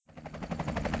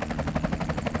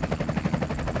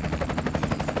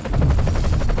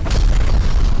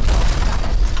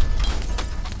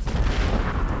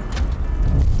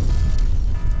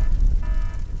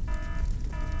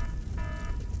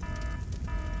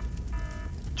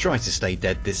Try to stay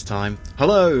dead this time.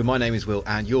 Hello, my name is Will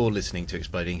and you're listening to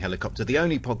Exploding Helicopter, the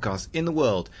only podcast in the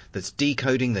world that's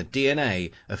decoding the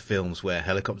DNA of films where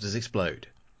helicopters explode.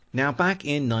 Now, back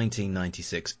in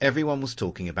 1996, everyone was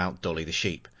talking about Dolly the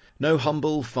sheep. No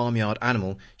humble farmyard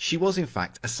animal, she was in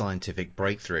fact a scientific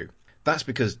breakthrough. That's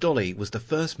because Dolly was the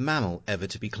first mammal ever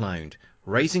to be cloned,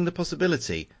 raising the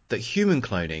possibility that human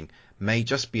cloning may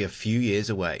just be a few years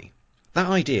away. That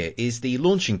idea is the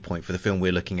launching point for the film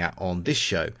we're looking at on this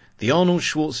show, the Arnold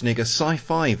Schwarzenegger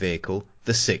sci-fi vehicle,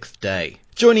 The Sixth Day.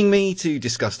 Joining me to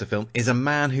discuss the film is a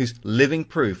man who's living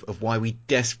proof of why we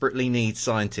desperately need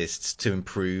scientists to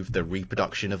improve the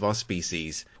reproduction of our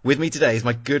species. With me today is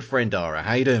my good friend Dara.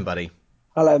 How you doing, buddy?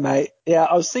 Hello, mate. Yeah,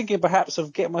 I was thinking perhaps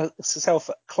of getting myself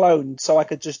cloned so I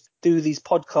could just do these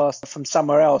podcasts from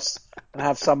somewhere else and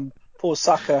have some poor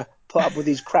sucker put up with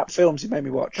these crap films you made me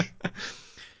watch.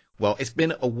 Well, it's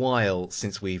been a while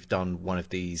since we've done one of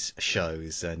these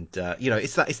shows, and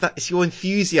it's your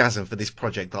enthusiasm for this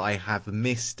project that I have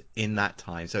missed in that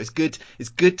time. So it's good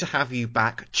to have you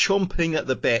back, chomping at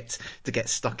the bit to get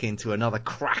stuck into another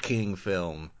cracking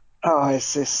film. Oh,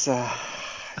 it's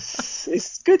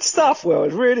good stuff, Will.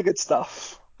 It's really good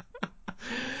stuff.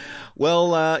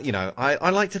 Well, I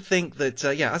like to think that,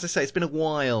 as I say, it's been a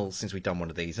while since we've done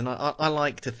one of these, and I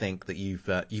like to think that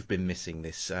you've been missing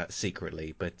this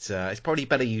secretly, but it's probably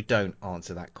better you don't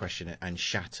answer that question and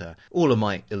shatter all of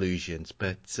my illusions.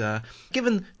 But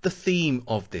given the theme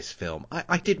of this film,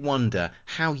 I did wonder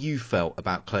how you felt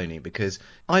about cloning, because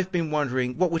I've been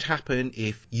wondering what would happen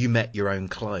if you met your own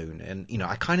clone, and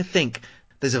I kind of think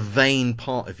there's a vain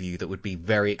part of you that would be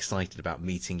very excited about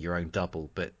meeting your own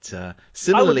double, but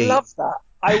similarly... I would love that.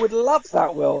 I would love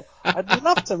that, Will. I'd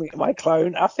love to meet my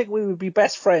clone. I think we would be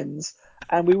best friends,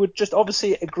 and we would just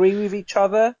obviously agree with each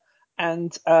other,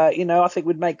 and, I think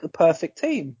we'd make the perfect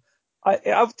team.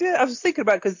 I was thinking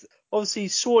about, because obviously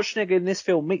Schwarzenegger in this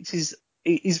film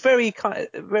he's very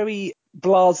very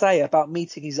blasé about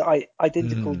meeting his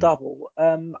identical double.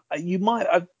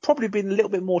 I've probably been a little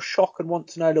bit more shocked and want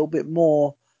to know a little bit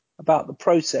more about the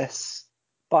process.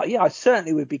 But yeah, I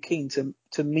certainly would be keen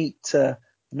to meet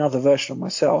another version of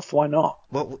myself. Why not?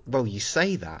 Well, you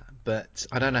say that, but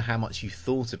I don't know how much you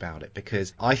thought about it,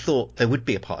 because I thought there would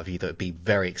be a part of you that would be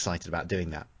very excited about doing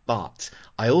that. But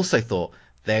I also thought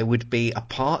there would be a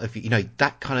part of you,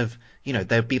 that kind of,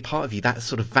 there'd be a part of you, that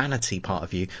sort of vanity part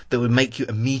of you, that would make you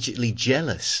immediately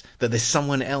jealous that there's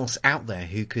someone else out there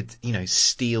who could,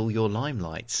 steal your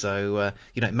limelight. So,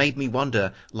 it made me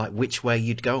wonder, like, which way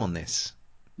you'd go on this.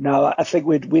 No, I think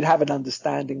we'd have an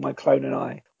understanding, my clone and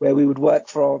I, where we would work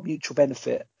for our mutual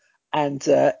benefit and,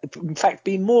 in fact,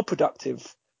 be more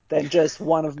productive than just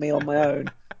one of me on my own.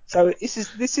 So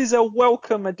this is a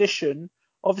welcome addition.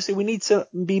 Obviously, we need to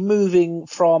be moving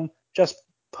from just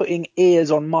putting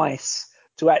ears on mice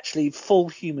to actually full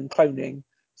human cloning.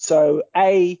 So,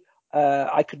 I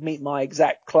could meet my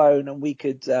exact clone and we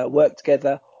could work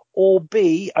together. Or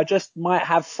B, I just might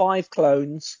have 5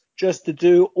 clones just to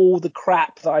do all the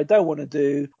crap that I don't want to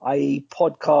do, i.e.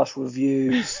 podcast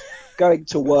reviews, going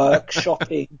to work,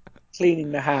 shopping,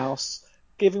 cleaning the house,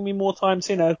 giving me more time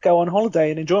to, go on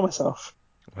holiday and enjoy myself.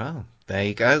 Well, there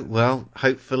you go. Well,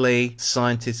 hopefully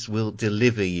scientists will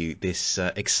deliver you this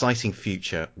exciting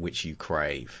future which you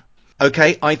crave.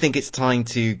 Okay, I think it's time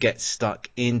to get stuck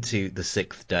into The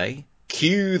Sixth Day.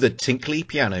 Cue the tinkly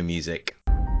piano music.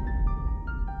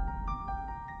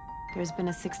 There's been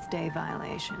a sixth-day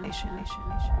violation.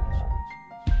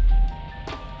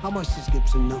 How much does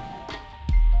Gibson know?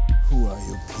 Who are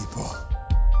you people?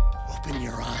 Open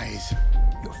your eyes.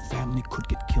 Your family could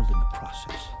get killed in the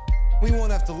process. We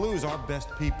won't have to lose our best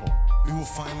people. We will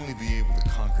finally be able to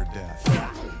conquer death.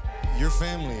 Your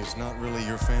family is not really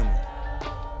your family.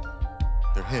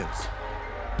 They're his.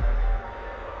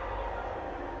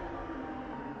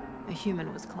 A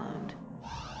human was cloned.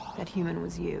 That human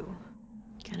was you.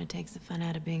 Kind of takes the fun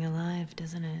out of being alive,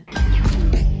 doesn't it?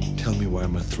 Tell me why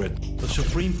I'm a threat. The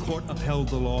Supreme Court upheld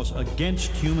the laws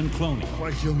against human cloning.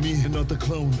 Why kill me and not the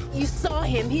clone? You saw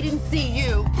him. He didn't see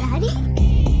you. Daddy?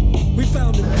 We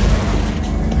found him.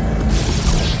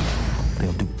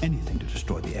 They'll do anything to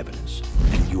destroy the evidence.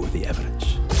 And you're the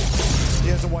evidence. He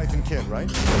has a wife and kid,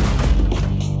 right?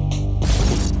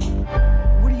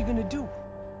 What are you gonna do?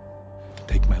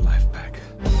 Take my life back.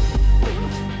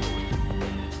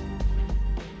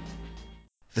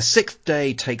 The The Sixth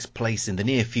Day takes place in the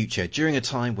near future during a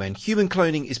time when human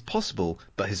cloning is possible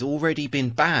but has already been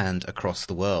banned across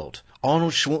the world.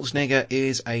 Arnold Schwarzenegger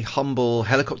is a humble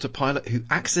helicopter pilot who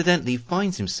accidentally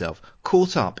finds himself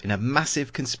caught up in a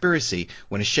massive conspiracy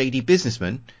when a shady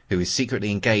businessman, who is secretly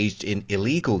engaged in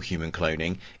illegal human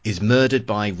cloning, is murdered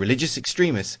by religious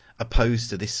extremists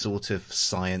opposed to this sort of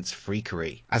science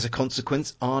freakery. As a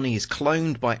consequence, Arnie is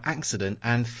cloned by accident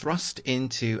and thrust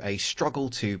into a struggle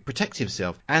to protect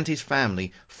himself and his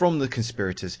family from the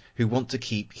conspirators who want to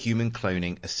keep human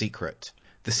cloning a secret.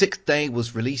 The Sixth Day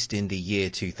was released in the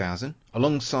year 2000.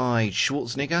 Alongside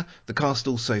Schwarzenegger, the cast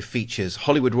also features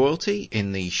Hollywood royalty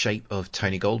in the shape of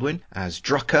Tony Goldwyn as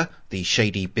Drucker, the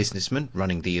shady businessman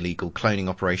running the illegal cloning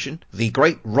operation. The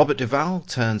great Robert Duvall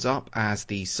turns up as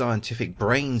the scientific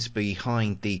brains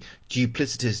behind the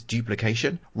duplicitous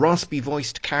duplication.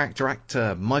 Raspy-voiced character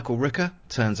actor Michael Rooker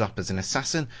turns up as an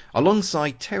assassin,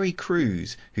 alongside Terry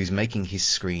Crews, who's making his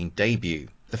screen debut.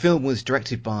 The film was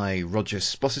directed by Roger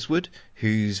Spottiswoode,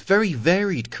 whose very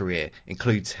varied career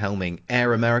includes helming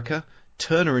Air America,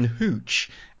 Turner and Hooch,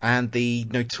 and the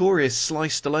notorious Sly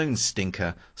Stallone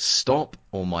stinker Stop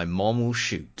or My Mom Will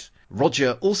Shoot.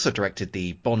 Roger also directed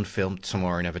the Bond film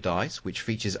Tomorrow Never Dies, which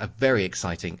features a very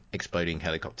exciting exploding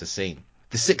helicopter scene.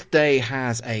 The Sixth Day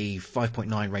has a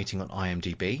 5.9 rating on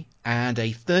IMDb and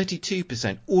a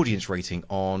 32% audience rating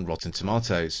on Rotten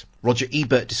Tomatoes. Roger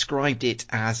Ebert described it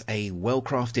as a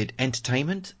well-crafted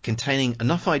entertainment containing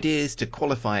enough ideas to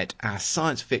qualify it as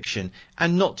science fiction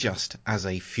and not just as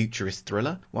a futurist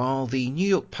thriller, while the New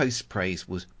York Post praise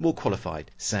was more qualified,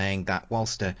 saying that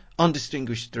whilst an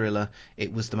undistinguished thriller,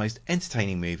 it was the most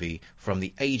entertaining movie from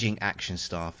the aging action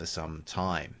star for some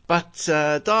time. But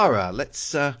Dara,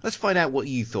 let's find out what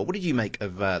you thought. What did you make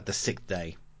of The Sixth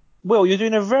Day? Will, you're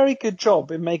doing a very good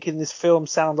job in making this film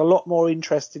sound a lot more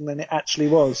interesting than it actually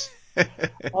was.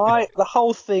 The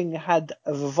whole thing had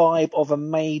a vibe of a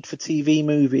made-for-TV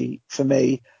movie for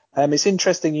me. It's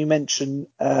interesting you mention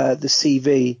the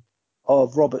CV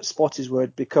of Robert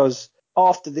Spottiswoode, because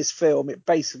after this film, it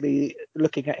basically,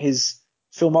 looking at his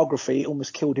filmography,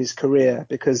 almost killed his career,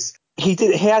 because he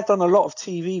had done a lot of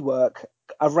TV work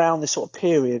around this sort of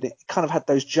period. It kind of had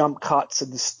those jump cuts,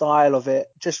 and the style of it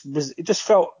just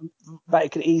felt that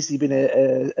it could easily been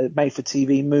a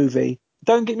made-for-TV movie.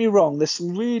 Don't get me wrong, there's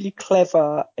some really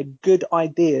clever and good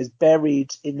ideas buried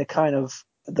in the kind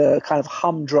of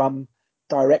humdrum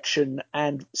direction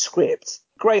and script.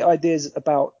 Great ideas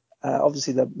about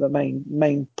obviously the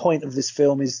main point of this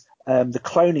film is the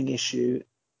cloning issue.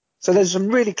 So there's some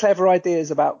really clever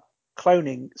ideas about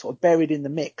cloning sort of buried in the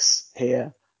mix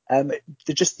here.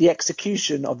 Just the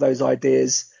execution of those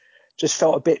ideas just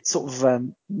felt a bit sort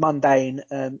of mundane.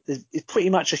 It's pretty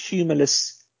much a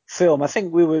humorless film. I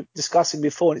think we were discussing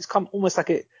before, and it's almost like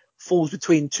it falls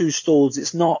between two stools.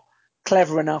 It's not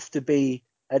clever enough to be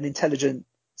an intelligent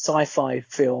sci-fi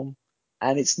film,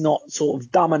 and it's not sort of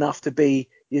dumb enough to be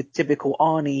your typical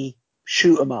Arnie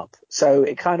shoot 'em up. So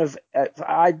it kind of,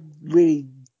 I really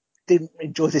didn't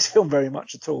enjoy this film very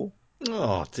much at all.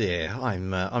 Oh dear,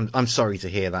 I'm sorry to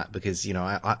hear that, because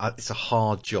it's a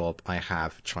hard job I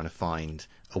have trying to find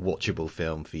a watchable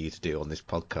film for you to do on this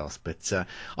podcast. But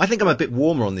I think I'm a bit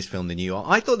warmer on this film than you are.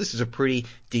 I thought this was a pretty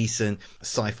decent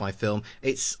sci-fi film.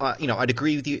 It's I'd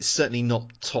agree with you. It's certainly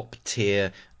not top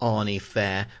tier Arnie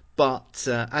fare, but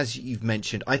as you've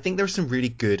mentioned, I think there are some really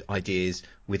good ideas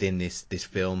within this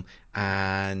film,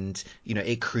 and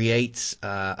it creates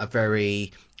a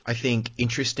very, I think,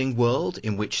 interesting world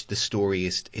in which the story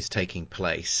is taking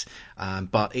place.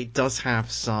 But it does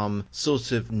have some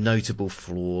sort of notable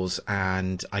flaws,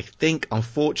 and I think,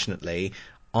 unfortunately,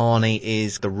 Arnie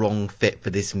is the wrong fit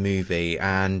for this movie.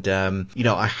 And,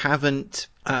 I haven't...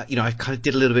 I kind of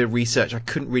did a little bit of research. I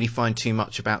couldn't really find too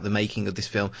much about the making of this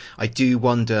film. I do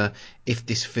wonder if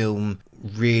this film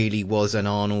really was an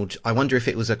Arnold. I wonder if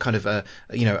it was a kind of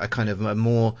a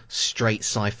more straight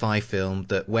sci-fi film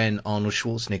that when Arnold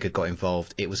Schwarzenegger got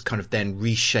involved, it was kind of then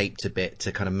reshaped a bit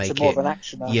to kind of make more of an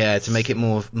action. To make it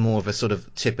more of a sort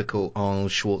of typical Arnold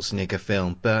Schwarzenegger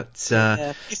film. But do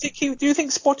you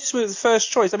think Spottiswoode was the first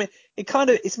choice? I mean,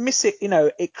 it's missing.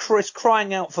 It's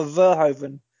crying out for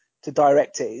Verhoeven to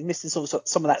direct it. It's missing sort of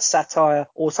some of that satire,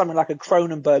 or something like a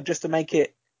Cronenberg, just to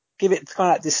give it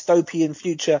kind of that dystopian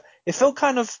future. It felt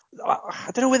kind of, I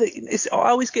don't know whether I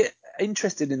always get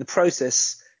interested in the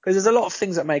process, because there's a lot of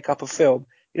things that make up a film.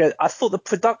 I thought the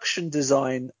production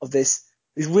design of this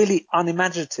is really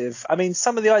unimaginative. I mean,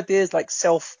 some of the ideas, like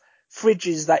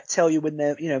fridges that tell you when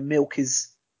their milk is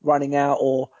running out,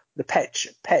 or the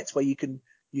pets where you can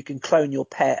clone your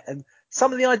pet, and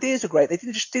some of the ideas are great. They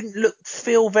just didn't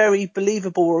feel very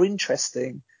believable or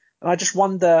interesting. And I just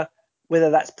wonder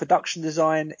whether that's production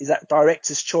design, is that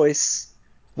director's choice?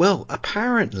 Well,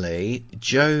 apparently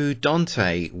Joe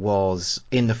Dante was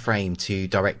in the frame to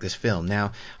direct this film.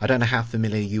 Now, I don't know how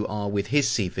familiar you are with his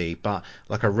CV, but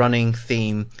like a running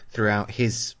theme throughout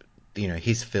his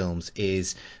films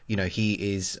is,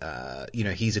 he's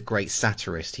a great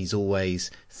satirist. He's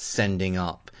always sending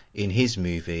up in his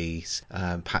movies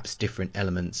perhaps different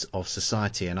elements of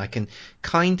society, and I can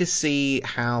kind of see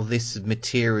how this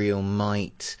material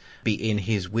might be in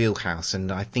his wheelhouse,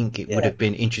 and I think it would have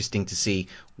been interesting to see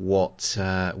what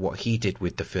he did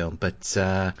with the film. But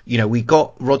we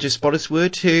got Roger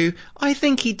Spottiswoode, who I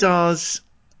think he does,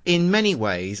 in many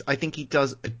ways, I think he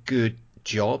does a good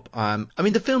job. I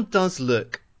mean, the film does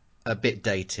look a bit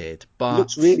dated, but It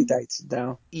looks really dated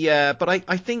now. Yeah, but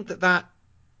I think that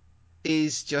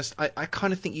is just, I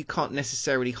kind of think you can't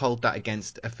necessarily hold that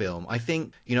against a film. I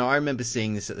think, I remember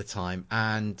seeing this at the time,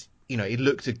 and it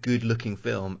looked a good looking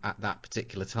film at that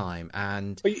particular time.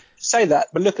 And But you say that,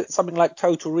 but look at something like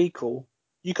Total Recall.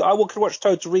 I could watch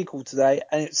Total Recall today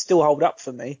and it still hold up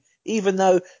for me, even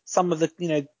though some of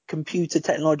the computer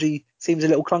technology seems a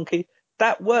little clunky.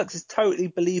 That works. It's a totally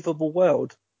believable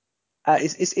world.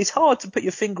 It's hard to put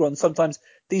your finger on sometimes.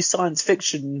 These science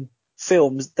fiction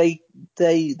films, they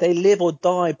live or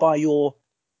die by your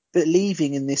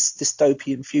believing in this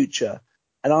dystopian future.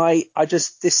 And I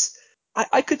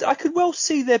could well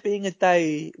see there being a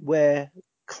day where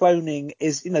cloning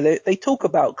is, they talk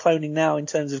about cloning now in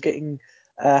terms of having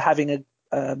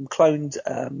cloned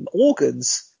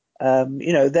organs. I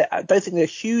don't think they're a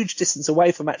huge distance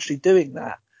away from actually doing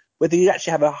that. Whether you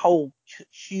actually have a whole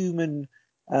human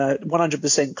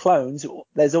 100% clones,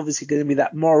 there's obviously going to be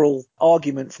that moral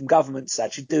argument from governments to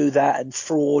actually do that, and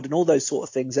fraud and all those sort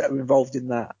of things that are involved in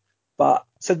that. But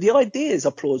so the ideas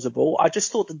are plausible. I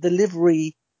just thought the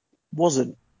delivery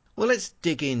wasn't. Well, let's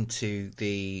dig into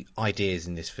the ideas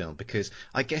in this film, because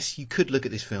I guess you could look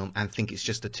at this film and think it's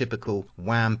just a typical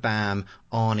wham bam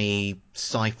Arnie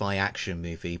sci-fi action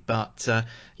movie. But,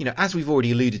 as we've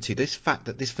already alluded to, this fact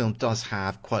that this film does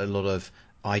have quite a lot of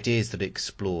ideas that it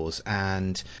explores,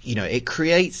 and it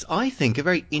creates, I think, a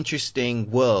very interesting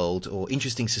world or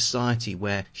interesting society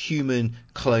where human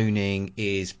cloning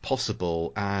is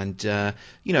possible. And how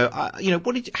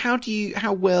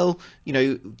well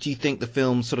do you think the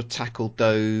film sort of tackled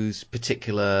those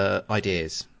particular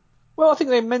ideas? Well, I think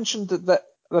they mentioned that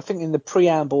I think in the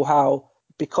preamble how,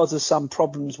 because of some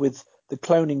problems with the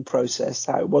cloning process,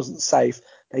 how it wasn't safe,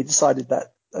 they decided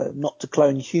that not to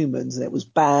clone humans, and it was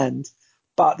banned.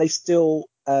 But they still,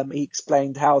 he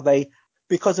explained how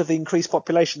because of the increased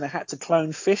population, they had to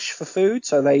clone fish for food.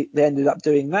 So they ended up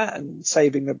doing that and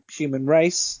saving the human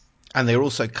race. And they're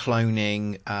also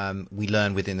cloning, we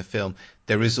learn within the film,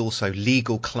 there is also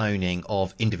legal cloning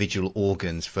of individual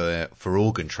organs for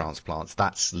organ transplants.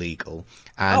 That's legal.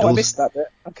 And I missed that bit.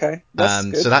 Okay. That's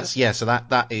good. So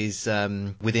that is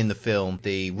within the film.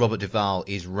 The Robert Duvall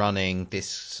is running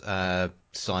this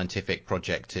scientific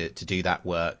project to do that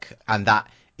work, and that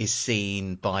is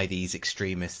seen by these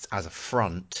extremists as a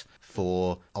front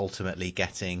for ultimately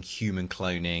getting human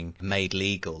cloning made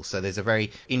legal. So there's a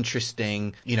very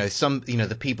interesting,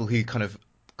 the people who kind of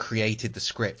created the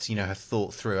script, have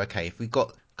thought through, okay, if we've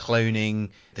got cloning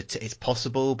that it's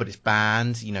possible but it's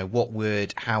banned,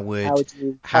 how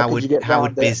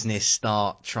would business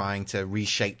start trying to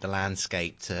reshape the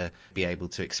landscape to be able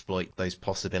to exploit those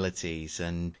possibilities?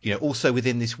 And also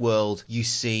within this world you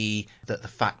see that the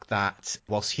fact that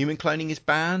whilst human cloning is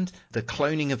banned, the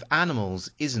cloning of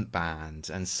animals isn't banned,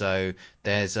 and so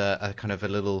there's a kind of a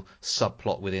little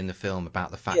subplot within the film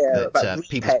about the fact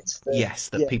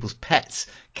that people's pets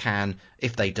can,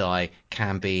 if they die,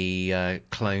 can be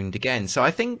cloned again. So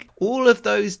I think all of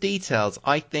those details,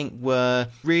 were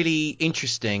really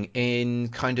interesting in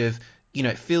kind of,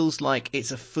 it feels like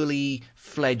it's a fully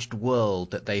fledged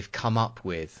world that they've come up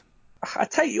with. I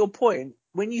take your point.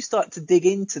 When you start to dig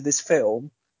into this film,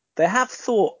 they have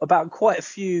thought about quite a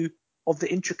few of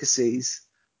the intricacies,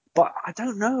 but I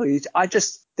don't know.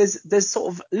 There's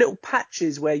sort of little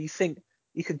patches where you think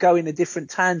you could go in a different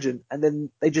tangent, and then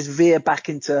they just veer back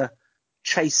into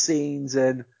chase scenes.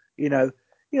 And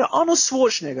Arnold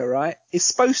Schwarzenegger, right, is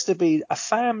supposed to be a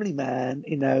family man,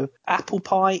 apple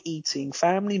pie eating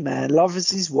family man, loves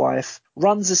his wife,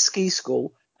 runs a ski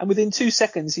school, and within 2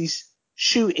 seconds he's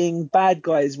shooting bad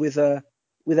guys with a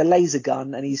laser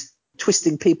gun, and he's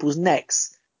twisting people's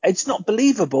necks. It's not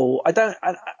believable.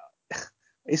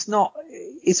 It's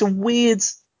a weird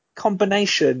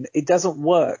combination. It doesn't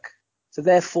work. So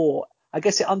therefore, I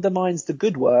guess it undermines the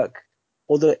good work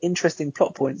or the interesting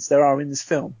plot points there are in this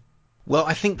film. Well,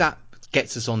 I think that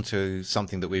gets us onto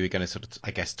something that we were going to sort of,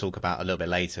 I guess, talk about a little bit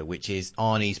later, which is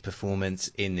Arnie's performance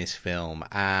in this film.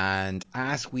 And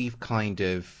as we've kind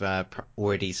of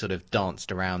already sort of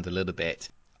danced around a little bit,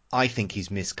 I think he's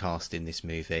miscast in this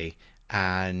movie.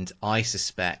 And I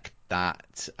suspect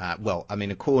that,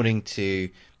 according to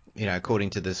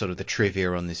the sort of the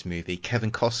trivia on this movie,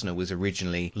 Kevin Costner was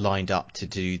originally lined up to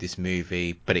do this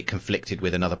movie, but it conflicted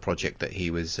with another project that he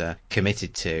was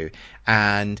committed to.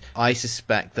 And I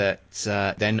suspect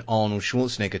that then Arnold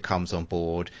Schwarzenegger comes on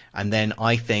board, and then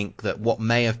I think that what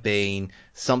may have been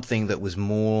something that was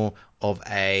more of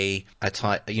a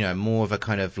type, more of a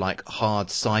kind of like hard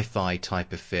sci-fi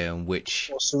type of film, which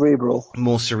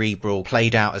more cerebral,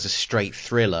 played out as a straight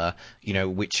thriller,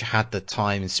 which had the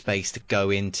time and space to go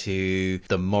into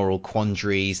the moral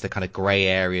quandaries, the kind of grey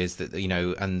areas that,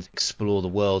 and explore the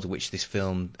world in which this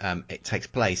film it takes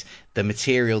place. The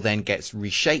material then gets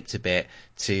reshaped a bit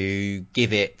to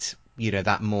give it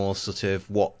that more sort of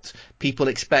what people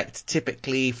expect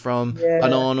typically from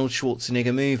an Arnold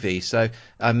Schwarzenegger movie. So,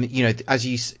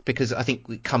 because I think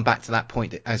we come back to that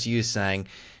point, as you were saying,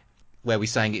 where we're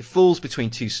saying it falls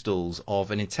between two stools of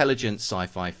an intelligent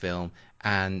sci-fi film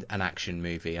and an action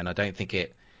movie. And I don't think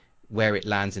where it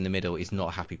lands in the middle is not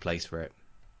a happy place for it.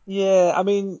 Yeah, I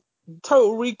mean,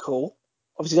 Total Recall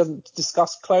obviously doesn't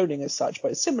discuss cloning as such,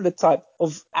 but a similar type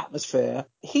of atmosphere.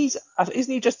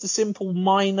 Isn't he just a simple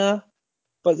miner?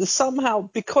 But somehow,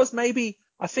 because maybe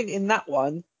I think in that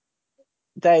one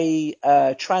they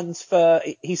transfer.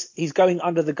 He's going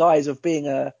under the guise of being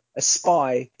a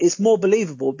spy. It's more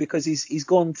believable because he's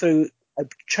gone through a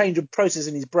change of process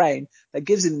in his brain that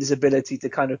gives him this ability to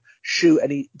kind of shoot,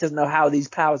 and he doesn't know how these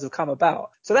powers have come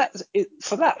about. So that's it,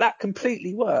 for that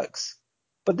completely works.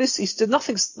 But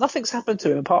nothing's happened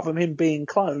to him apart from him being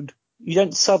cloned. You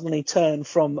don't suddenly turn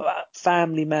from a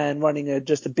family man running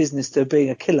just a business to being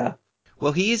a killer.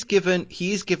 Well, he is given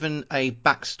a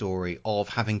backstory of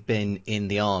having been in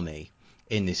the army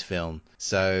in this film.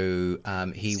 So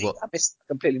I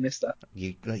completely missed that.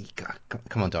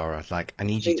 Come on, Dara. Like, I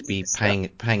need you to be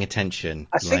paying attention.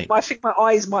 I think my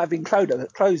eyes might have been closed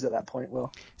at that point.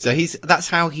 Will. So that's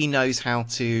how he knows how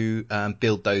to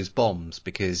build those bombs,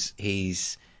 because he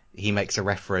makes a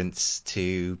reference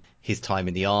to his time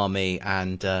in the army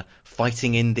and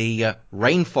fighting in the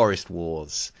rainforest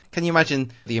wars. Can you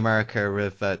imagine the America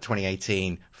of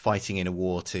 2018 fighting in a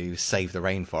war to save the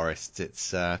rainforests?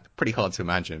 It's pretty hard to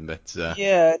imagine, but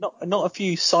not if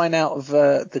you sign out of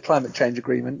the climate change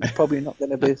agreement. It's probably not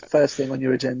going to be the first thing on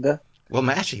your agenda. Well,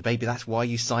 actually, maybe that's why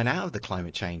you sign out of the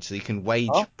climate change, so you can wage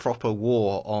proper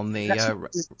war on the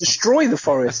destroy the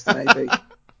forest, maybe.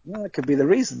 Yeah, that could be the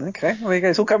reason. Okay, well, there you go.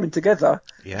 It's all coming together.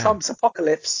 Yeah. Trump's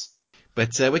apocalypse.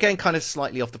 But we're getting kind of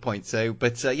slightly off the point. So,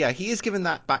 he is given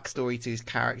that backstory to his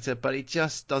character, but it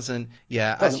just doesn't.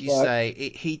 Yeah, as you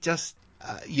say, he just.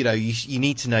 You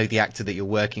need to know the actor that you're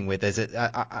working with. There's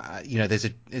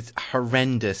it's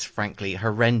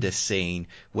horrendous scene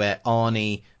where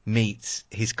Arnie meets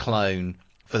his clone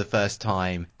for the first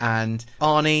time, and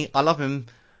Arnie, I love him,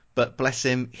 but bless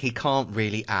him, he can't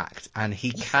really act, and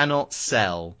he cannot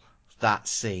sell that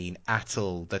scene at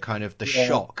all. The kind of the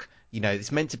shock.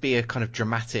 It's meant to be a kind of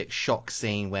dramatic shock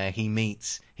scene where he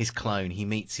meets his clone, he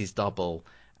meets his double,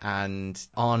 and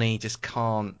Arnie just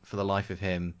can't, for the life of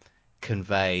him,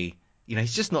 convey.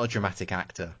 He's just not a dramatic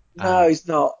actor. No, he's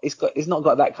not. He's not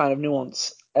got that kind of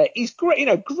nuance. He's great.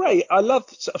 Great. I love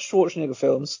sort of Schwarzenegger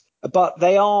films, but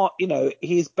they are,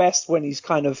 he's best when he's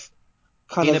kind of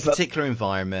in a particular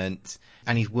environment,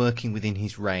 and he's working within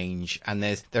his range. And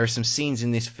there are some scenes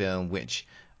in this film which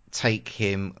take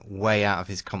him way out of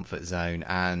his comfort zone,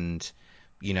 and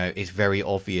it's very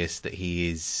obvious that he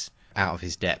is out of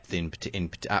his depth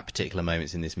at particular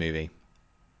moments in this movie.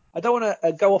 I don't want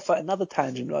to go off at another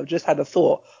tangent. I've just had a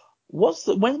thought.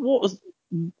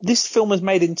 This film was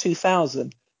made in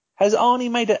 2000? Has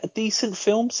Arnie made a decent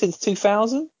film since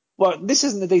 2000? Well, this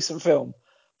isn't a decent film,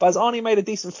 but has Arnie made a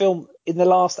decent film in the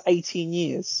last 18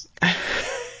 years?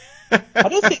 I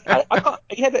don't think I can't.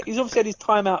 He's obviously had his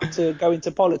time out to go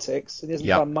into politics, and he hasn't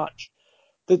done much.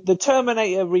 The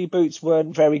Terminator reboots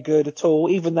weren't very good at all,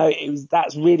 even though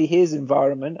that's really his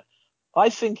environment. I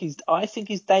think his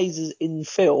days in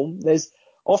film. There's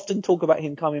often talk about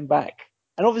him coming back,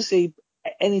 and obviously,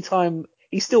 anytime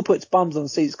he still puts bums on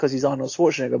seats because he's Arnold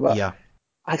Schwarzenegger. But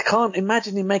I can't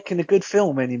imagine him making a good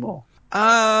film anymore.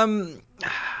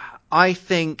 I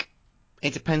think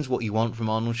it depends what you want from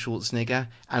Arnold Schwarzenegger,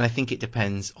 and I think it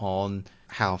depends on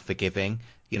how forgiving.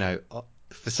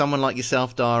 For someone like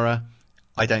yourself, Dara,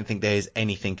 I don't think there's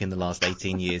anything in the last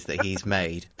 18 years that he's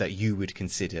made that you would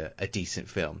consider a decent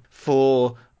film.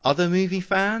 For other movie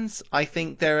fans, I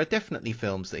think there are definitely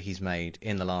films that he's made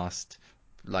in the last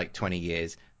 20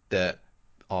 years that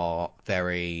are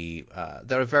very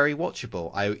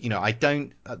watchable. I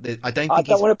don't I think don't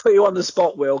he's. want to put you on the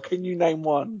spot, Will. Can you name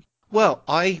one? Well,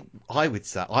 I would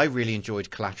say I really enjoyed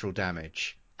Collateral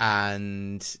Damage,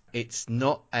 and it's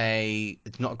not a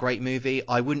great movie.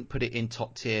 I wouldn't put it in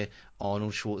top tier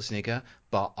Arnold Schwarzenegger,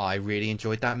 but I really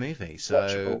enjoyed that movie. So,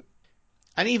 Watchable.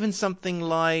 and even something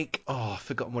like, I've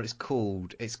forgotten what it's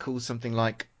called. It's called something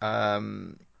like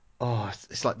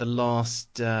it's like the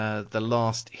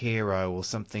last hero or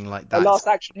something like A that. Last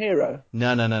Action Hero.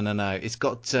 No. It's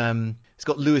got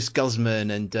Lewis Guzman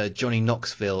and Johnny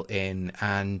Knoxville in,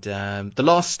 and The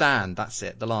Last Stand. That's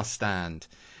it, The Last Stand.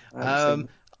 I haven't seen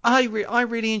it. I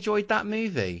really enjoyed that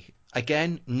movie.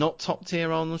 Again, not top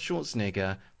tier Arnold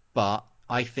Schwarzenegger, but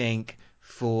I think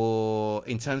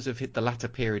in terms of the latter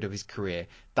period of his career,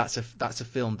 that's a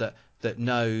film that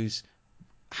knows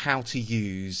how to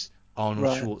use Arnold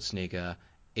Right. Schwarzenegger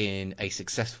in a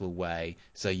successful way.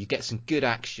 So you get some good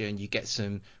action, you get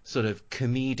some sort of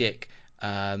comedic,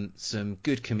 some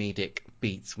good comedic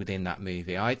beats within that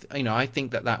movie. I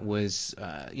think that was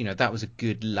a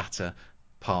good latter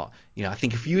part. I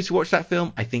think if you were to watch that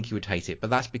film, I think you would hate it. But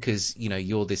that's because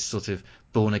you're this sort of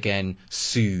born again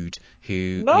Sood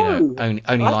who No. only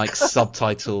likes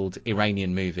subtitled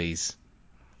Iranian movies.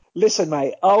 Listen,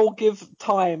 mate, I'll give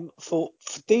time for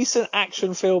decent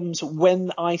action films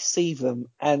when I see them.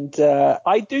 And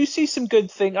I do see some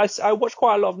good things. I watch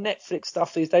quite a lot of Netflix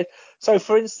stuff these days. So,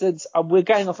 for instance, we're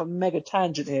going off a mega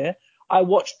tangent here. I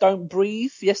watched Don't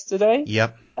Breathe yesterday.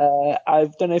 Yep. I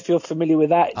don't know if you're familiar with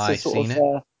that. It's I've a sort seen of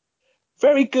it.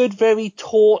 very good, very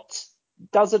taut.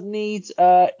 Doesn't need.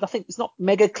 I think it's not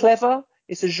mega clever.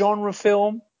 It's a genre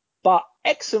film, but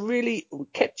excellent. Really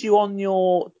kept you on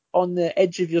the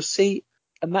edge of your seat.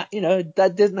 And that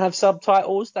didn't have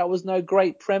subtitles. That was no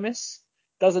great premise.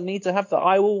 Doesn't need to have that.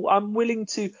 I'm willing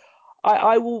to.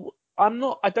 I will. I'm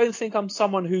not. I don't think I'm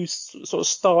someone who's sort of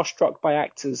starstruck by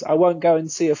actors. I won't go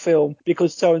and see a film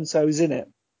because so and so is in it.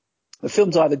 The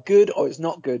film's either good or it's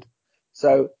not good.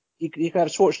 So you can have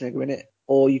Schwarzenegger in it,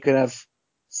 or you can have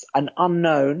an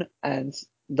unknown, and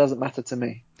it doesn't matter to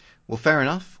me. Well, fair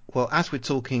enough. Well, as we're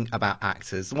talking about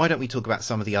actors, why don't we talk about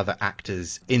some of the other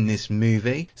actors in this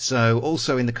movie? So,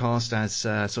 also in the cast, as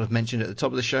sort of mentioned at the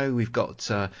top of the show, we've got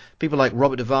people like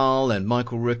Robert Duvall and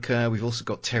Michael Rooker. We've also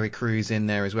got Terry Crews in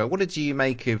there as well. What did you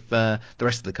make of the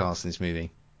rest of the cast in this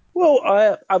movie? Well,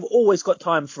 I've always got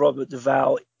time for Robert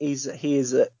Duvall. He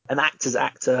is an actor's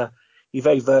actor. He's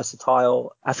very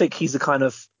versatile. I think he's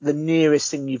the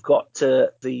nearest thing you've got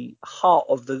to the heart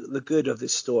of the good of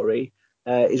this story.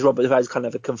 Is Robert Duvall is kind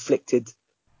of a conflicted.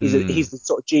 He's the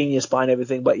sort of genius behind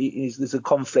everything, but there's a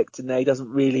conflict in there. He doesn't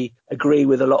really agree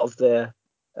with a lot of the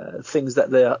things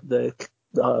that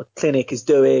the clinic is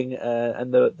doing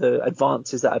and the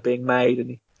advances that are being made,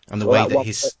 and the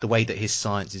way that his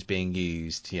science is being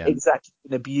used. Yeah, exactly,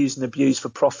 and abused for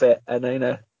profit.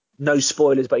 And no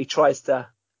spoilers, but he tries to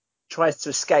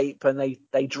escape, and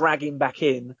they drag him back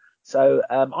in. So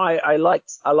I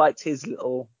liked his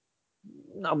little.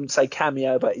 I wouldn't say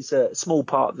cameo, but it's a small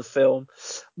part of the film.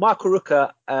 Michael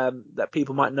Rooker, that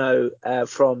people might know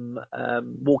from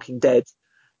Walking Dead.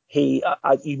 You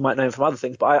might know him from other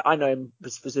things, but I know him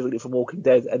specifically from Walking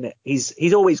Dead, and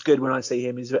he's always good when I see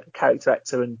him. He's a character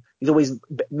actor, and he's always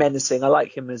menacing. I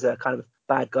like him as a kind of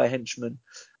bad guy henchman.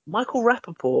 Michael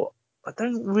Rappaport, I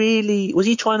don't really. Was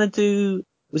he trying to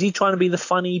be the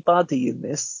funny buddy in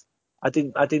this? I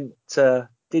didn't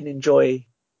enjoy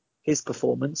his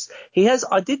performance.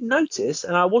 I did notice,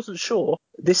 and I wasn't sure.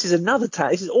 This is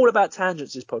this is all about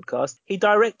tangents, this podcast. He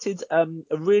directed a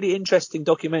really interesting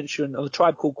documentary on the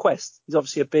Tribe Called Quest. He's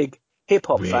obviously a big hip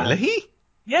hop fan. Really?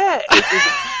 Yeah, it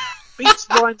Beats,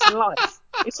 Rhymes and Life.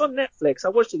 It's on Netflix. I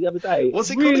watched it the other day.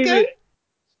 What's it called again?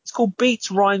 It's called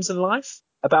Beats, Rhymes and Life,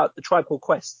 about the Tribe Called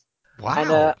Quest.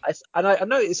 Wow. And I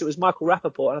noticed it was Michael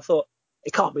Rappaport, and I thought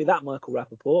it can't be that Michael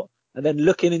Rappaport. And then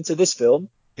looking into this film,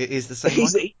 it is the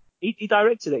same. He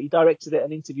directed it. He directed it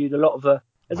and interviewed a lot of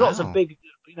there's lots of big,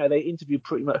 they interviewed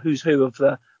pretty much who's who of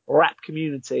the rap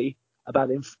community about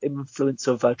the influence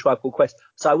of Tribe Called Quest.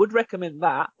 So I would recommend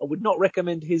that. I would not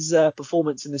recommend his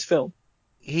performance in this film.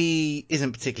 He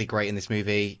isn't particularly great in this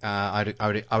movie. I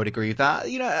would agree with that.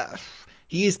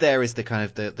 He is there as the kind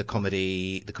of the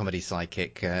comedy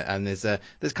sidekick, and there's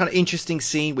kind of interesting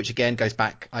scene which again goes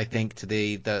back, I think, to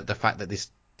the fact that this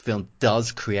film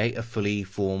does create a fully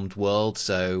formed world.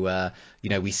 So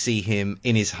we see him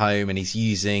in his home, and he's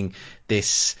using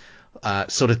this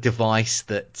sort of device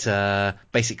that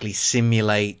basically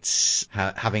simulates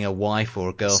having a wife or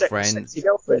a girlfriend, sexy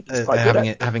girlfriend. It's quite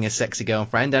good, having a sexy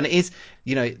girlfriend, and it is,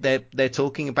 they're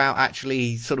talking about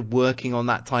actually sort of working on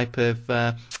that type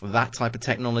of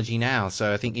technology now.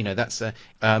 So I think that's.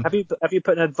 Have you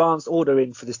put an advanced order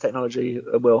in for this technology,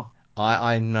 Will?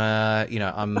 I'm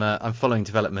following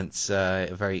developments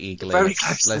very eagerly. Very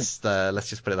closely. Let's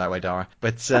just put it that way, Dara.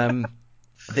 But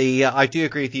I do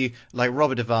agree with you. Like,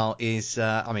 Robert Duvall is,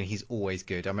 he's always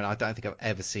good. I mean, I don't think I've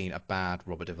ever seen a bad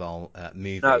Robert Duvall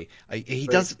movie. No,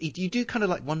 you do kind of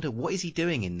like wonder what is he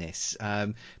doing in this,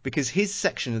 because his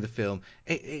section of the film,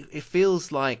 it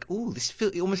feels like,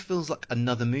 it almost feels like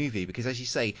another movie, because as you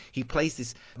say, he plays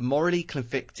this morally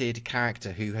conflicted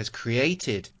character who has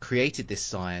created this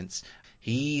science.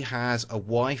 He has a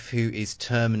wife who is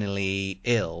terminally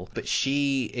ill, but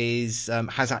she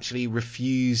has actually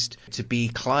refused to be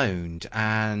cloned.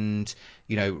 And,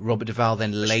 Robert Duvall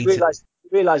then later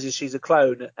realizes she's a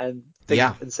clone and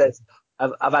says,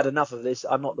 I've had enough of this.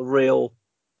 I'm not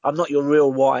your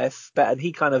real wife. And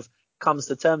he kind of comes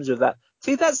to terms with that.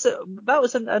 See, that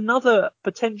was another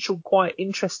potential quite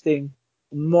interesting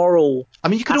moral. I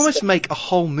mean, you could almost make a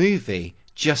whole movie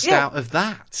just out of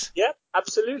that. Yeah,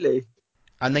 absolutely.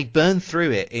 And they burn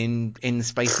through it in the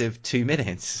space of 2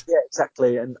 minutes. Yeah,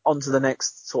 exactly. And on to the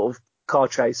next sort of car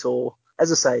chase, or,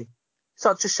 as I say,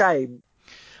 such a shame.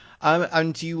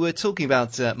 And you were talking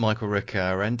about Michael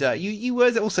Rooker, and you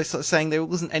were also sort of saying there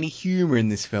wasn't any humour in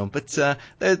this film, but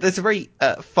there's a very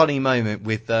funny moment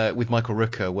with Michael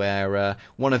Rooker where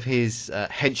one of his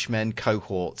henchmen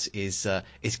cohorts is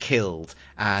killed,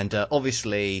 and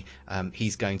obviously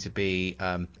he's going to be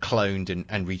cloned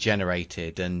and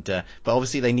regenerated, but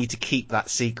obviously they need to keep that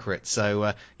secret.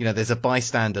 So there's a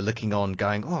bystander looking on,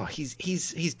 going, "Oh,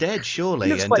 he's dead, surely."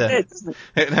 He looks quite dead, doesn't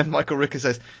he? And then Michael Rooker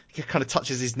says, he kind of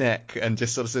touches his neck and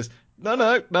just sort of says,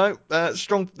 no,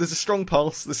 strong. There's a strong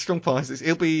pulse.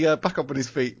 He'll be back up on his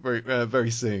feet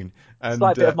very soon. And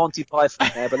slight bit of Monty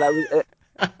Python there, but that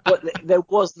was, there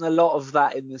wasn't a lot of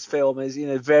that in this film. Is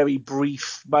very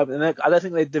brief moment. And I don't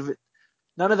think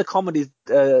none of the comedies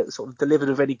sort of delivered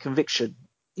with any conviction.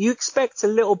 You expect a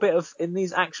little bit of, in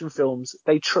these action films,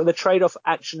 they trade off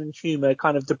action and humor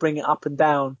kind of to bring it up and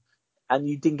down, and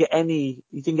you didn't get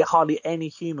hardly any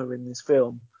humor in this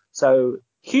film. So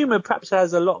humor perhaps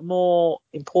has a lot more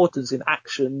importance in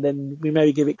action than we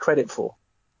maybe give it credit for.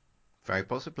 Very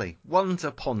possibly. One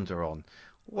to ponder on.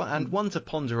 And one to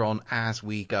ponder on as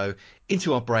we go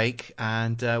into our break.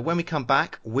 And when we come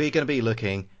back, we're going to be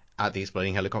looking at the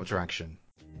exploding helicopter action.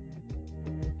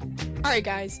 Alright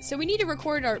guys, so we need to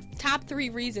record our top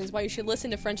 3 reasons why you should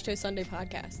listen to French Toast Sunday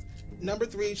podcast. Number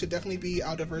 3 should definitely be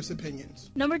our diverse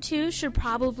opinions. Number 2 should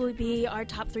probably be our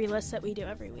top 3 lists that we do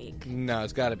every week. No,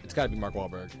 it's gotta be Mark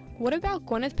Wahlberg. What about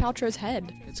Gwyneth Paltrow's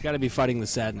head? It's gotta be Fighting the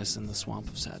Sadness in the Swamp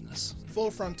of Sadness.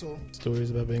 Full Frontal.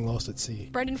 Stories about being lost at sea.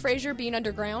 Brendan Fraser being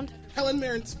underground. Helen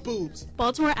Mirren's boobs.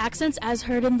 Baltimore accents as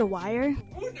heard in The Wire.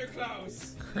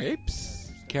 Wunderklaus.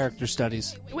 Crepes. Character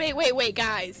studies. Wait,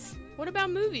 guys. What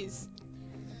about movies?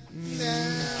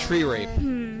 Tree rape.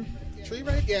 Tree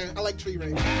rape? Yeah, I like tree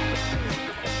rape.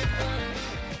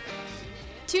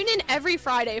 Tune in every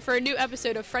Friday for a new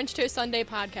episode of French Toast Sunday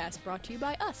podcast, brought to you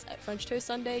by us at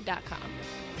FrenchToastSunday.com.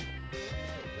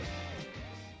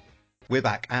 We're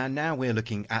back, and now we're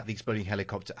looking at the exploding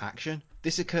helicopter action.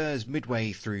 This occurs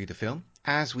midway through the film.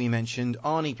 As we mentioned,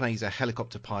 Arnie plays a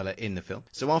helicopter pilot in the film,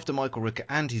 so after Michael Rooker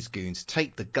and his goons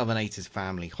take the Governator's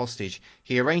family hostage,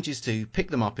 he arranges to pick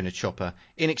them up in a chopper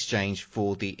in exchange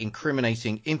for the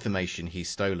incriminating information he's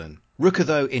stolen. Rooker,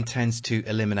 though, intends to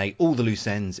eliminate all the loose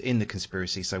ends in the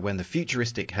conspiracy, so when the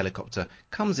futuristic helicopter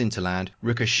comes into land,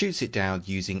 Rooker shoots it down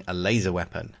using a laser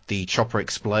weapon. The chopper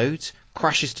explodes,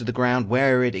 crashes to the ground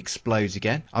where it explodes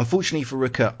again. Unfortunately for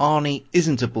Rooker, Arnie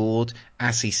isn't aboard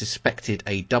as he suspected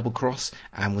a double cross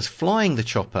and was flying the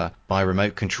chopper by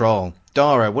remote control.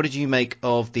 Dara, what did you make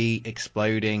of the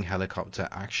exploding helicopter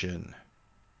action?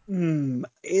 In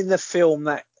the film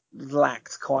that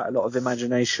lacked quite a lot of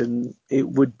imagination, it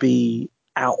would be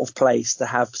out of place to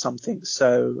have something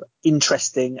so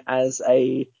interesting as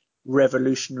a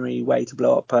revolutionary way to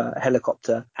blow up a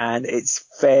helicopter, and it's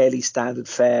fairly standard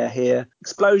fare here.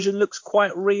 Explosion looks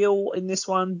quite real in this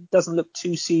one, doesn't look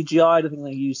too CGI. I think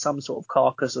they used some sort of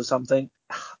carcass or something.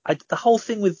 The whole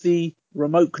thing with the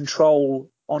remote control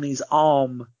on his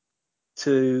arm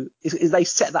is they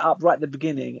set that up right at the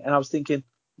beginning, and I was thinking,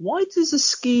 why does a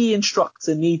ski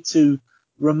instructor need to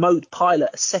remote pilot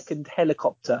a second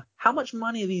helicopter? How much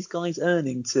money are these guys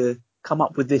earning to come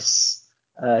up with this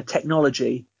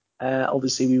technology?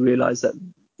 Obviously, we realise that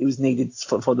it was needed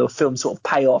for the film sort of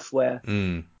payoff where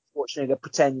Mm. Schwarzenegger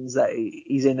pretends that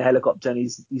he's in a helicopter and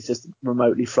he's just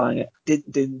remotely flying it.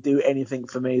 Didn't do anything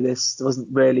for me. This wasn't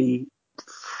really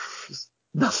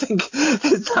nothing.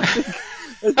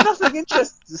 There's nothing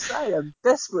interesting to say. I'm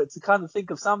desperate to kind of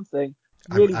think of something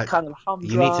really kind of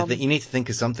humdrum. You need to think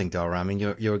of something, Dara. I mean,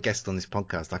 you're a guest on this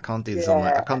podcast. I can't do this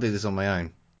I can't do this on my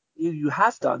own. You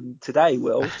have done today,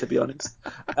 Will, to be honest.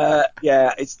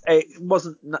 It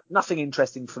wasn't nothing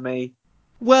interesting for me.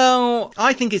 Well,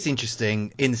 I think it's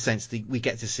interesting in the sense that we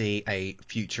get to see a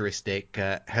futuristic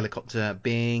helicopter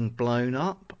being blown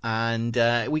up, and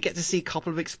we get to see a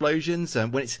couple of explosions.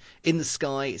 When it's in the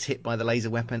sky, it's hit by the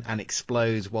laser weapon and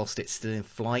explodes whilst it's still in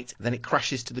flight. Then it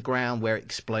crashes to the ground where it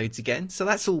explodes again. So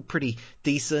that's all pretty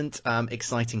decent,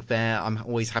 exciting fare. I'm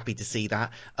always happy to see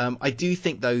that. I do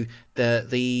think, though,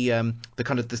 the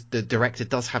director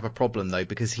does have a problem, though,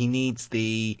 because he needs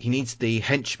the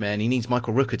henchman, he needs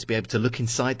Michael Rooker to be able to look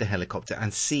inside the helicopter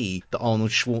and see that Arnold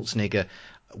Schwarzenegger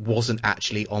wasn't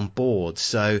actually on board.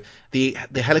 So the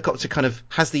helicopter kind of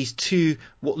has these two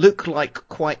what look like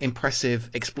quite impressive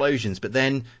explosions, but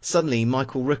then suddenly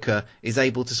Michael Rooker is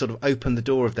able to sort of open the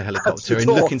door of the helicopter and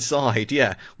look inside,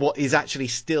 what is actually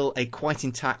still a quite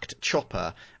intact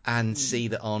chopper, and see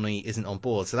that Arnie isn't on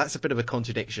board. So that's a bit of a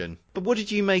contradiction. But what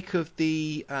did you make of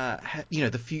the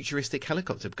the futuristic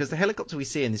helicopter? Because the helicopter we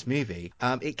see in this movie,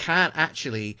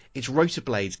 its rotor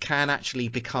blades can actually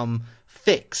become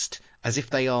fixed as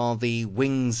if they are the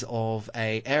wings of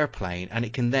a airplane, and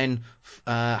it can then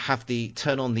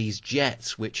turn on these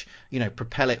jets which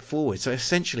propel it forward. So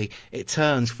essentially it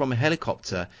turns from a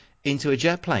helicopter into a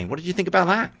jet plane. What did you think about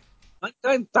that?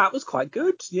 That was quite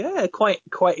good. Yeah, quite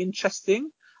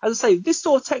interesting. As I say, this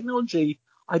sort of technology,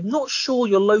 I'm not sure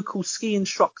your local ski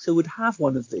instructor would have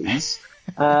one of these.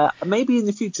 Maybe in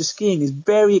the future, skiing is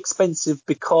very expensive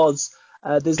because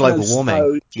there's global no warming.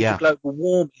 snow due to global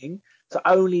warming. So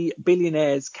only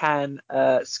billionaires can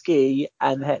ski,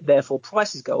 and therefore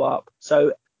prices go up.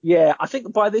 So yeah, I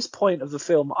think by this point of the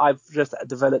film, I've just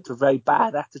developed a very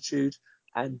bad attitude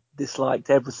and disliked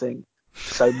everything.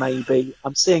 So maybe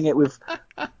I'm seeing it with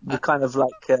kind of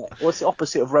like what's the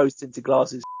opposite of rose-tinted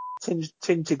glasses?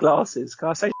 Tinted glasses. Can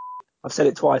I say? I've said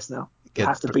it twice now. I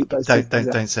have to beat those.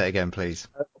 Don't say it again, please.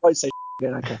 I won't say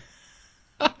again. Okay.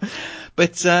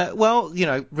 But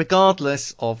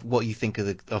regardless of what you think of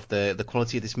the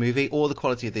quality of this movie or the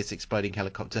quality of this exploding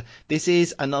helicopter, this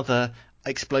is another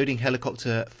exploding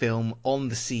helicopter film on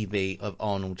the CV of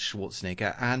Arnold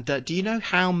Schwarzenegger. And do you know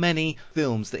how many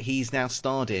films that he's now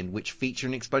starred in which feature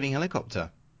an exploding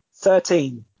helicopter?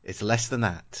 13. It's less than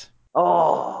that.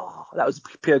 Oh, that was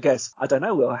a pure guess. I don't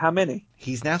know, Will. How many?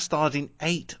 He's now starred in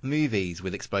 8 movies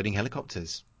with exploding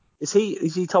helicopters. Is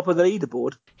he top of the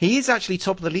leaderboard? He is actually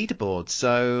top of the leaderboard.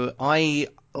 So I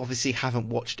obviously haven't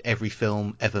watched every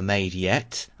film ever made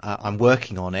yet. I'm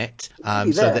working on it.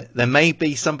 So there may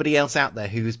be somebody else out there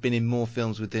who has been in more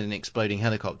films with an exploding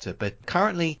helicopter. But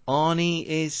currently, Arnie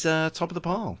is top of the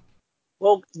pile.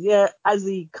 Well, yeah, as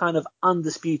the kind of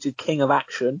undisputed king of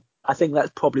action, I think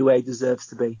that's probably where he deserves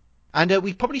to be. And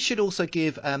we probably should also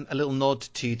give a little nod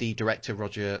to the director,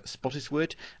 Roger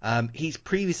Spottiswoode. He's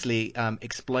previously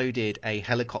exploded a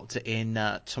helicopter in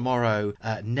Tomorrow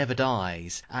Never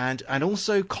Dies. And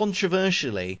also,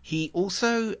 controversially, he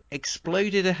also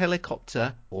exploded a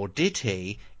helicopter, or did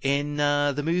he, in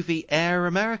the movie Air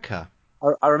America.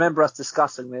 I remember us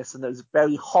discussing this, and it was a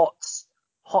very hot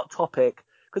topic,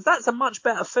 because that's a much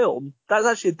better film. That's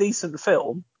actually a decent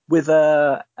film with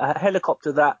a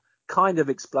helicopter that kind of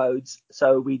explodes,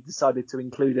 so we decided to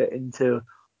include it into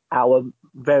our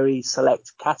very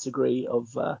select category of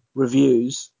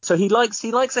reviews. So he likes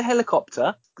a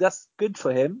helicopter. That's good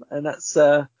for him, and that's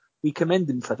we commend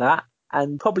him for that.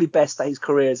 And probably best that his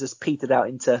career has just petered out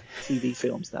into TV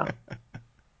films now.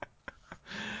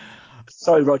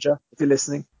 Sorry, Roger, if you're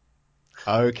listening.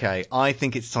 Okay, I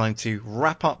think it's time to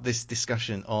wrap up this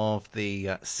discussion of the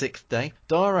 6th day.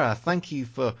 Dara, thank you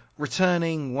for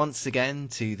returning once again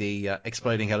to the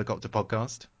Exploding Helicopter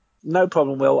podcast. No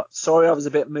problem, Will. Sorry I was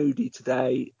a bit moody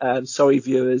today. Sorry,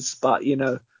 viewers, but,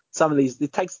 some of these,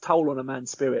 it takes a toll on a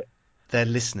man's spirit. They're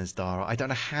listeners, Dara. I don't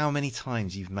know how many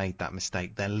times you've made that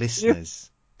mistake. They're listeners.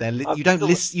 You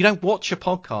don't watch a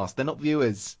podcast. They're not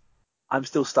viewers. I'm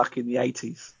still stuck in the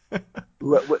 80s.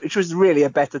 Which was really a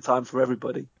better time for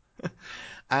everybody.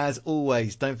 As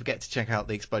always, don't forget to check out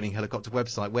the Exploding Helicopter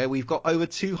website, where we've got over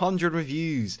 200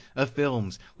 reviews of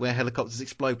films where helicopters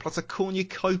explode, plus a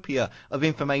cornucopia of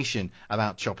information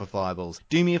about chopper fireballs.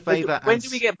 Do me a favour. When do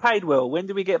we get paid, Will? When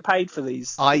do we get paid for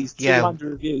these 200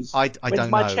 reviews? I don't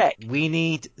know. Check?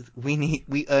 We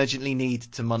urgently need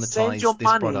to monetize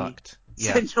this product.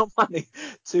 Send your money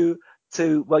to.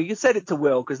 Well, you said it to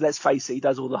Will, because let's face it, he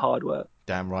does all the hard work.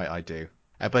 Damn right I do.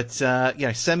 But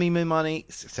send me your money,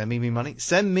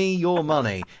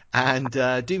 and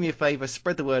do me a favour,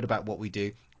 spread the word about what we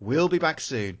do. We'll be back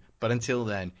soon, but until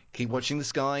then, keep watching the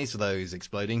skies for those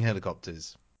exploding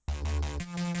helicopters.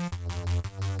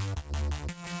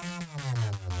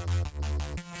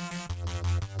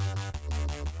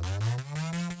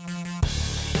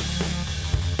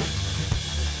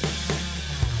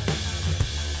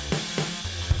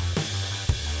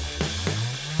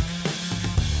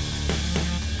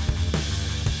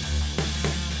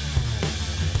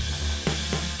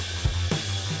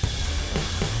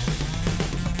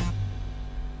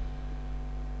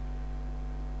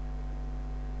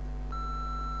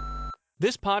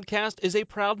 This podcast is a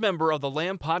proud member of the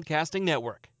Lamb Podcasting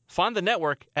Network. Find the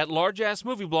network at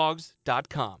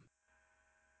largeassmovieblogs.com.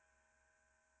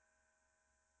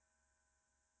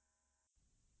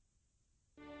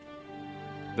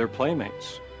 They're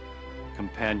playmates,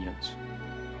 companions,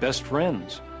 best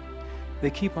friends. They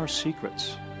keep our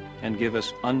secrets and give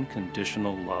us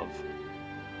unconditional love.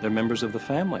 They're members of the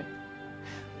family.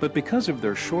 But because of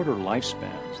their shorter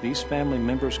lifespans, these family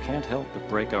members can't help but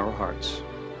break our hearts.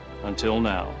 Until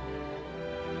now.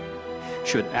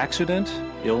 Should accident,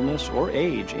 illness, or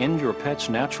age end your pet's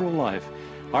natural life,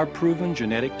 our proven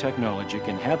genetic technology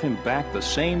can have him back the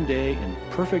same day in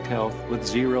perfect health with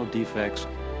 0 defects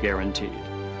guaranteed.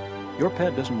 Your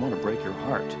pet doesn't want to break your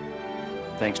heart.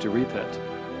 Thanks to Repet,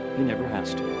 he never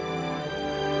has to.